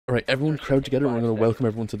Alright, everyone crowd together and we're going to welcome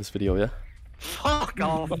everyone to this video, yeah? Fuck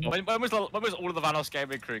off! When was all of the Vanos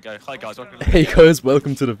gaming crew go? Hi guys, welcome to the Hey video. guys,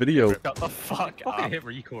 welcome to the video. Shut the fuck up. Hit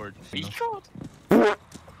record. Record?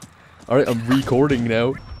 Alright, I'm recording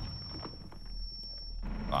now.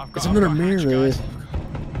 There's another mirror. Mirror.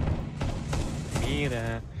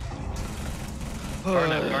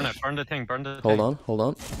 Burn it, burn it, burn the thing, burn the thing. Hold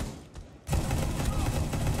on.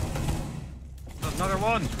 Another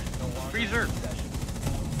one! Freezer!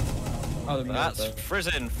 Oh, That's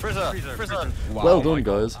Frizzin. Wow, Well done,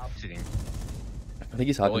 guys. I think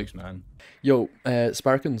he's happy. Thanks, man. Yo,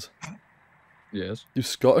 Sparkins, Yes. do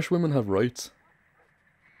Scottish women have rights?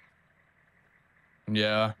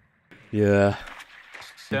 Yeah. Yeah.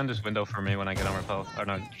 Stay on this window for me when I get on repel. Or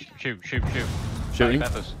no, shoot. Shooting?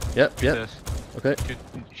 Peppers. Yep. Shoot this. Okay.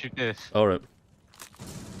 Shoot this. Alright.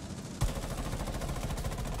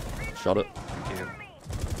 Shot it. Thank you.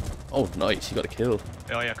 Oh, nice. You got a kill.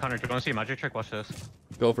 Oh yeah, Connor, do you want to see a magic trick? Watch this.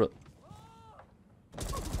 Go for it.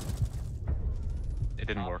 It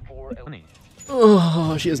didn't work. Funny.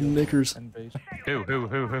 Oh, she has knickers.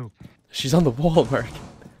 Who? She's on the wall, Mark.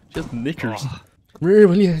 She has knickers. Oh.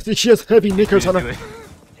 Really? She has heavy knickers on Do her.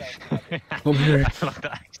 it. Come here. I love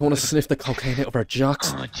that. I want to sniff the cocaine out of her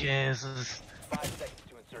jocks. Oh Jesus.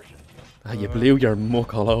 Ah, you blew your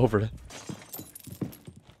muck all over it.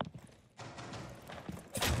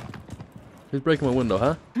 Who's breaking my window,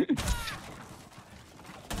 huh?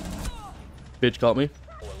 Bitch got me.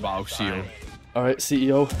 Wow, seal. Alright,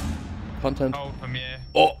 CEO. Content. Oh, from here.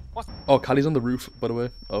 Oh, Callie's on the roof, by the way,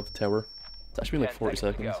 of tower. It's actually been like 40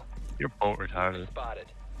 seconds. You're both retarded. Spotted.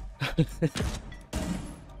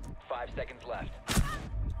 5 seconds left.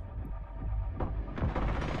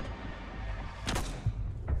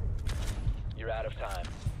 You're out of time.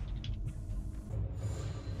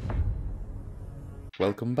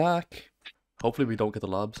 Welcome back. Hopefully we don't get the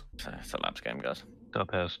labs. It's a labs game, guys.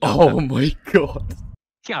 Top house. Oh my god.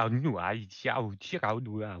 Just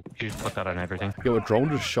put that on everything. Yo, a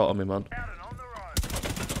drone just shot at me, man.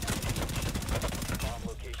 Bomb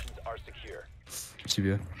locations are secure.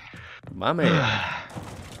 CBA. My man.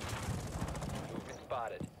 Movement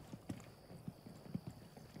spotted.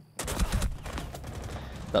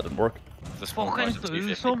 That didn't work. The spawn Fucking price of do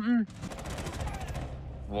 250. something.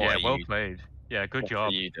 What Yeah, are well you, played. Yeah, good what job.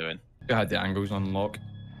 are you doing? I had the angles on lock.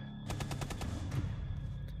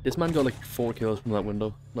 This man got like 4 kills from that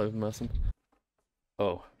window. Not even messing.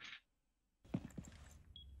 Oh.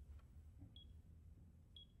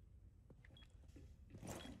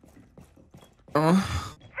 I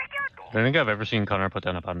don't think I've ever seen Connor put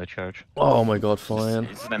down a bandit charge. Oh my god, fine.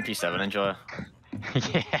 He's an MP7 enjoyer.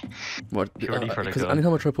 Yeah. What? Purely for the Because gun.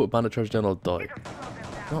 anytime I try to put a bandit charge down, I'll die.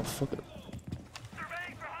 Oh, fuck it.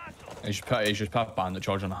 He should put bandit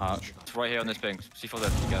charge on the hatch. It's right here on this ping. C4 there,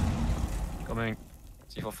 you go. Coming.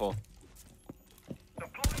 C4 4.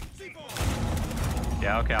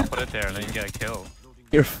 Yeah, okay, I'll put it there and then you get a kill.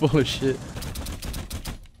 You're full of shit.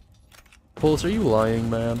 Pulse, are you lying,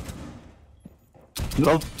 man?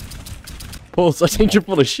 No. Pulse, I think you're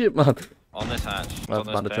full of shit, man. On this hatch. I have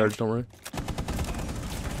bandit charge, don't worry.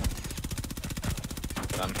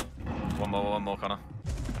 One more, Connor.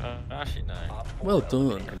 Actually, no. Well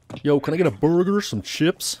done. Yo, can I get a burger, some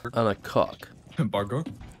chips, and a cock? Burger.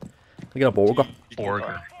 Can I get a burger?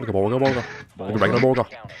 Burger. Like a burger. Like a regular burger. Like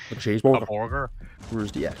a A cheeseburger. burger.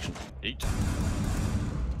 Where's the action? Eat.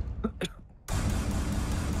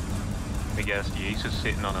 I guess Yeast is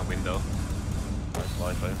sitting on a window. That's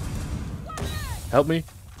likely. Help me.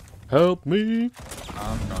 Help me.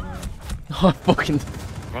 I'm coming. Oh, fucking...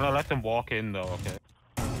 I'm gonna let them walk in though, okay?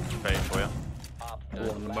 Waiting for you.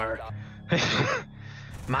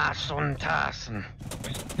 My son Tyson.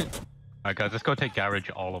 Alright guys, let's go take garage,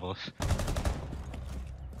 all of us.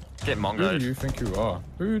 Get Who do mongoed. you think you are?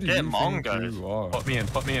 Who do Get you think mongoed. you are? Put me in,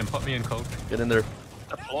 coach. Get in there.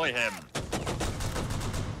 Deploy him.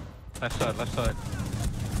 Left side.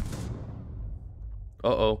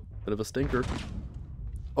 Uh-oh. Bit of a stinker.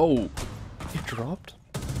 Oh. It dropped.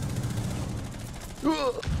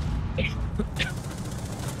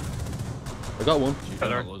 I got one.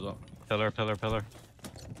 Pillar.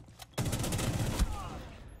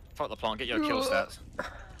 Fuck the plant, get your kill stats.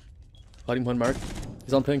 Hiding behind Mark.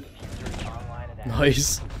 He's on ping.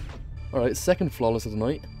 Nice. Alright, second flawless of the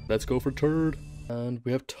night. Let's go for third. And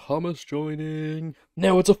we have Thomas joining.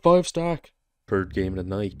 Now it's a 5-stack. Third game of the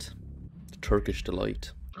night. The Turkish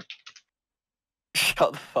delight.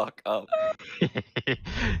 Shut the fuck up.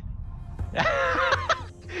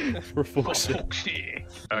 For fuck's sake.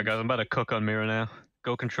 Alright guys, I'm about to cook on mirror now.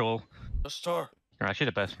 Go control. The star. You're actually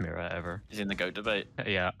the best mirror ever. He's in the GOAT debate.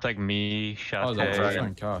 Yeah, it's like me, Oh, that's Shate,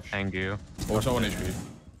 right. Cash. Angu. Oh, it's not 1 HP.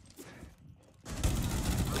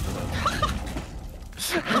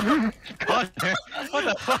 God, what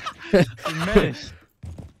the fuck? You missed.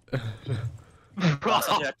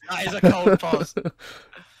 That is a cold pause.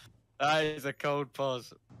 That is a cold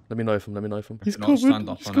pause. Let me knife him, let me knife him. He's Not covered, stand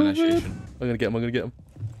up he's on covered. initiation. I'm gonna get him, I'm gonna get him.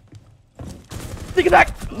 Take it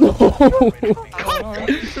back! No!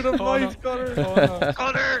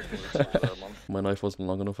 Connor! My knife wasn't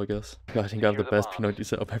long enough, I guess. I think I have the best P90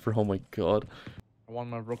 setup ever, oh my god. I want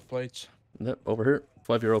my rook plates. Yep, over here.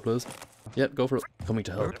 €5 please. Yep, go for it. Coming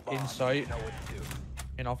to help. Inside.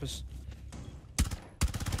 In office.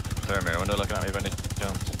 Sorry, mirror window looking at me, Benny.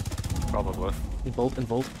 Probably.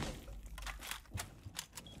 Involved.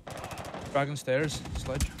 Dragon stairs.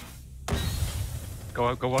 Sledge.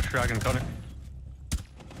 Go watch Dragon, Connor.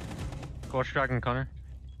 Go watch Dragon, Connor.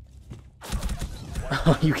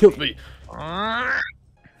 You killed me.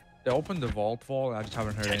 They opened the vault wall. I just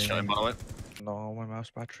haven't heard Headshot him, anything. by the way. No, my mouse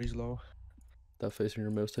battery's low. That face in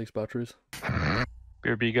your mouse takes batteries.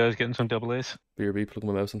 BRB guys getting some double A's. BRB, plug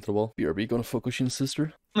my mouse into the wall. BRB gonna fuck with Sheen's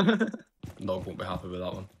sister? No, won't be happy with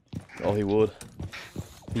that one. Oh, he would.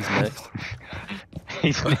 He's next.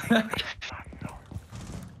 He's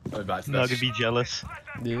Oh, back to not this. gonna be jealous.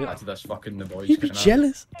 Yeah. Back to this fucking the boys. He'd be getting out.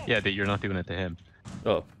 jealous. Yeah, that you're not doing it to him.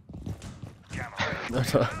 Oh.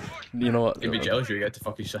 You know what? He'd be jealous you get to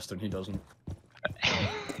fuck his sister and he doesn't.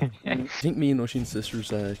 I think me and Oshin's sister's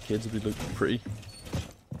kids would be looking pretty.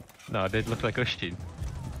 No, they'd look like Ushteen.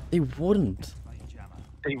 They wouldn't.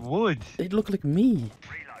 They would. They'd look like me.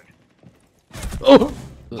 Oh!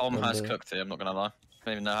 Tom And, has cooked here, I'm not gonna lie. I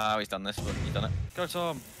don't even know how he's done this, but he's done it. Go,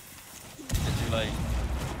 Tom. It's too late.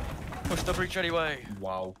 Push the breach anyway.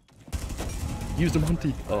 Wow. Use the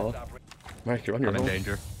Monty. Oh. Mark, you're on your I'm in own.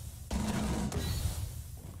 danger.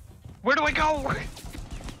 Where do I go?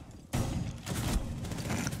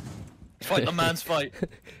 Fight the man's fight.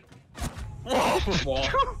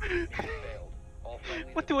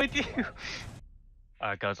 What do I do?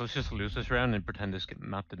 Alright guys, let's just lose this round and pretend this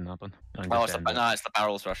map didn't happen. And Oh, just end it. it's the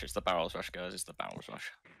barrels rush. It's the barrels rush, guys. It's the barrels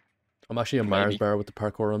rush. I'm actually a Mars bar with the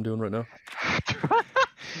parkour I'm doing right now.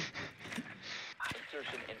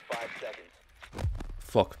 Insertion in 5 seconds.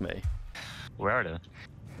 Fuck me. Where are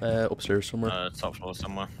they? Upstairs somewhere. Top floor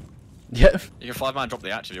somewhere. Yeah. You can 5-man drop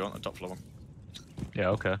the hatch if you want, the top floor one. Yeah,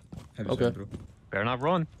 okay. Okay. Better not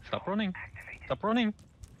run. Stop running. Stop running.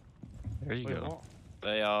 There you go.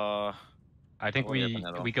 They are... I think Oh, yeah, but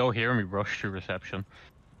never. we go here and we rush to reception.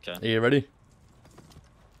 Are you ready?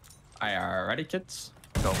 I are ready, kids.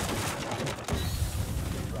 Go.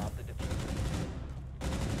 Drop the defuse.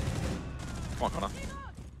 Come on, Connor.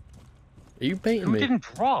 Are you baiting Who me? didn't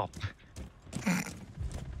drop?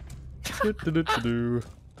 Do-do-do-do-do.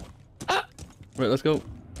 Right, let's go.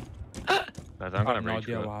 Guys, I'm I gonna have no rage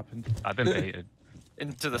idea quit. what happened. I've been baited.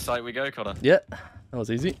 Into the site we go, Connor. Yeah, that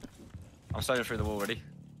was easy. I'm sliding through the wall already.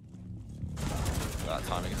 That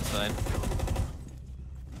timing is insane.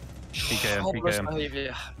 PKM, Helpless PKM.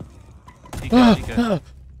 behavior. PK.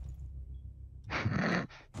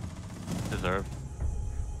 Deserve.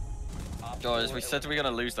 Guys, we said we were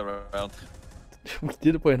gonna lose the round. We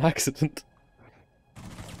did it by an accident.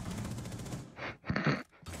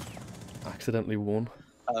 Accidentally won.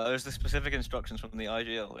 There's the specific instructions from the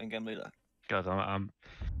IGL in-game leader. Guys, I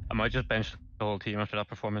might just bench the whole team after that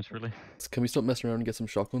performance, really. Can we stop messing around and get some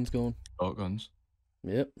shotguns going? Shotguns.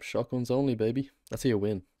 Yep, shotguns only, baby. That's how you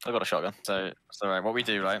win. I've got a shotgun. So right, what we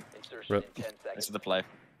do, right? Insertion Rip. in 10 This seconds. is the play.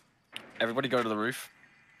 Everybody go to the roof.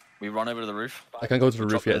 We run over to the roof. I can't go to the roof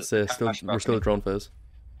Drop yet. it. It's still, we're still at drone phase.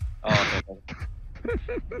 Oh, okay.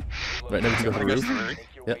 Right, now we can go to the Everybody goes roof. to the roof.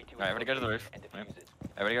 Make your Yep. way to Right, everybody go to the roof. and Right. defuse it.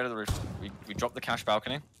 Everybody go to the roof. We drop the cache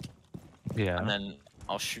balcony, Yeah. and then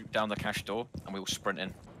I'll shoot down the cache door, and we will sprint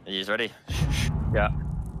in. Are you ready? Yeah.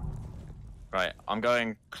 Right, I'm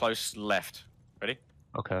going close left. Ready?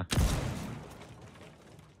 Okay.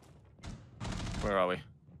 Where are we?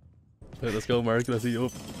 Right, let's go, Mark. Let's see you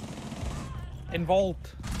up. Involved.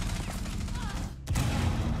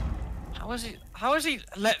 How has he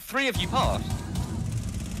let 3 of you pass?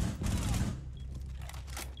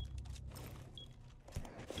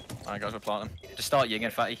 Alright guys, we're planting. Just start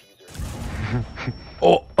yinging, fatty.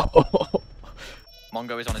 Oh!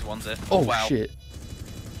 Mongo is on his ones here. Oh, wow. shit.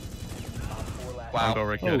 Wow. Go,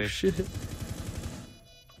 Rick, Oh, Eddie. shit.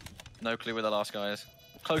 No clue where the last guy is.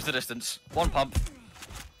 Close the distance. 1 pump.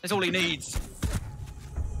 That's all he needs.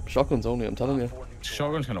 Shotguns only, I'm telling you.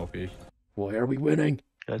 Shotguns can OP. Why are we winning?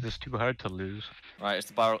 Guys, it's too hard to lose. Right, it's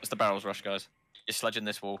the barrels rush, guys. You're sledging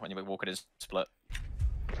this wall and you're walking in split.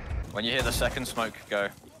 When you hear the second smoke, go.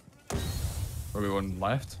 Are we going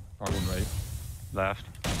left or going right? Left.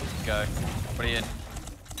 Go. What are you in?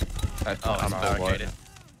 Oh, it's I'm full barricaded.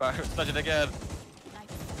 Touch it again.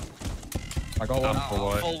 I got one. full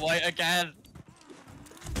white. Full white again.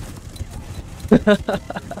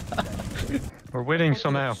 We're winning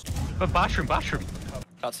somehow. But bathroom.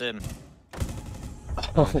 That's in.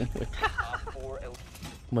 Oh my. Op 4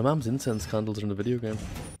 My mom's incense candles are in the video game.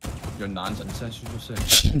 Your nan's incest, you just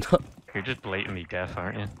say. You're just blatantly deaf,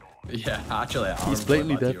 aren't you? Yeah, actually, I He's am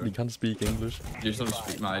blatantly quite bad deaf and he can't speak English. You just don't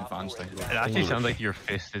speak my advanced English. It actually sounds like your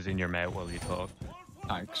fist is in your mouth while you talk.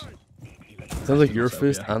 Thanks. Sounds like your So,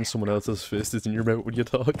 fist yeah. and someone else's fist is in your mouth when you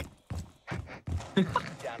talk. down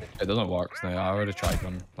to It doesn't work now. I already tried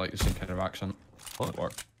one, like the same kind of accent. It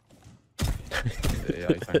worked. Yeah,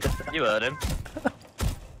 I think. You heard him.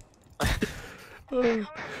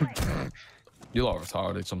 You lot are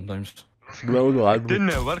retarded sometimes. No, I Didn't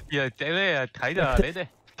it work? Yeah, tied already.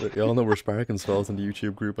 Y'all know we're Sparkins fellas in the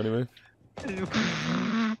YouTube group anyway.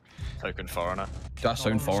 Token foreigner. Does that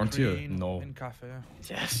sound foreign to you? No. In cafe.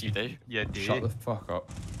 Yes, you do. Yeah, dude. Shut the fuck up.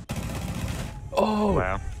 Oh!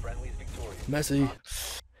 Wow. friendlies victorious. Messy.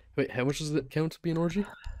 Wait, how much does it count to be an orgy?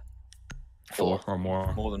 4 or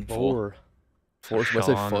more. More than 4. 4. So I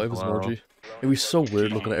say Sean 5 is an as well. orgy. It'd be so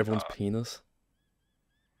weird looking at everyone's penis.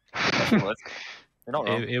 You're not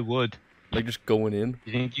wrong. It would. Like just going in.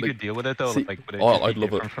 You think you Like, could deal with it though? see- Like, would it oh, just be I'd love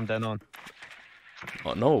it. different from then on?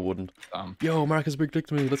 Oh, no, it wouldn't. Yo, Mark has a big dick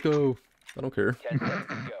to me. Let's go. I don't care. 10 seconds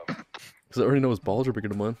to go. Because I already know his balls are bigger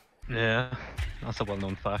than mine. Yeah, that's a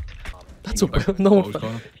well-known fact. That's a no. What was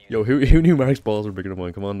going on? Yo, who knew Mark's balls were bigger than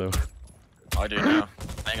mine? Come on now. I do now.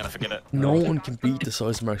 I ain't gonna forget it. No one can beat the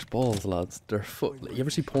size of Mark's balls, lads. They're you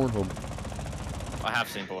ever see Pornhub? I have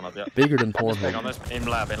seen Pornhub, yeah. Bigger than Hang on Pornhub. this. In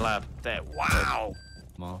lab. There. Wow.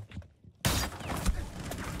 No.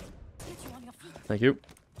 Thank you.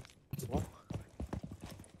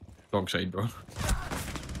 Dog side, bro.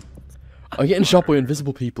 I'm getting shot by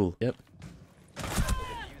invisible people. Yep.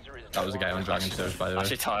 User is That was a guy on Dragon Stairs, by the way.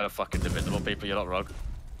 Actually tired of fucking invisible people. You're not wrong.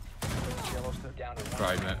 down to 1.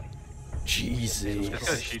 Right, mate. Jesus.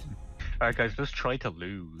 Alright guys, let's try to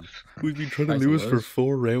lose. We've been trying to Thanks, lose for Liz.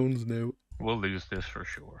 4 rounds now. We'll lose this for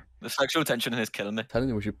sure. The sexual tension is killing me. Telling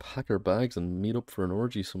you we should pack our bags and meet up for an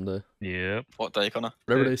orgy someday. Yep. What day, Connor?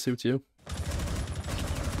 Whatever day suits you.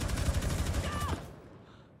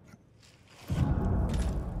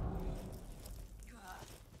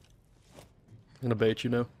 I'm gonna bait you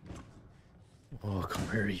now. Oh, come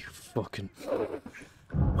here, you fucking.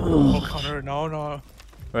 Oh, Connor, no.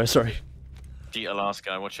 Alright, sorry. Cheat the last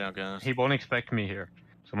guy. Watch out, guys. He won't expect me here.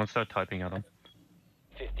 Someone start typing at him.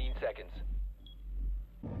 15 seconds.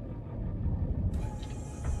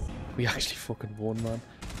 We actually fucking won, man.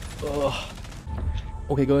 Ugh.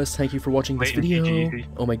 Okay, guys, thank you for watching this Latency, video. GG.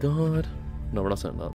 Oh my god. No, we're not saying that.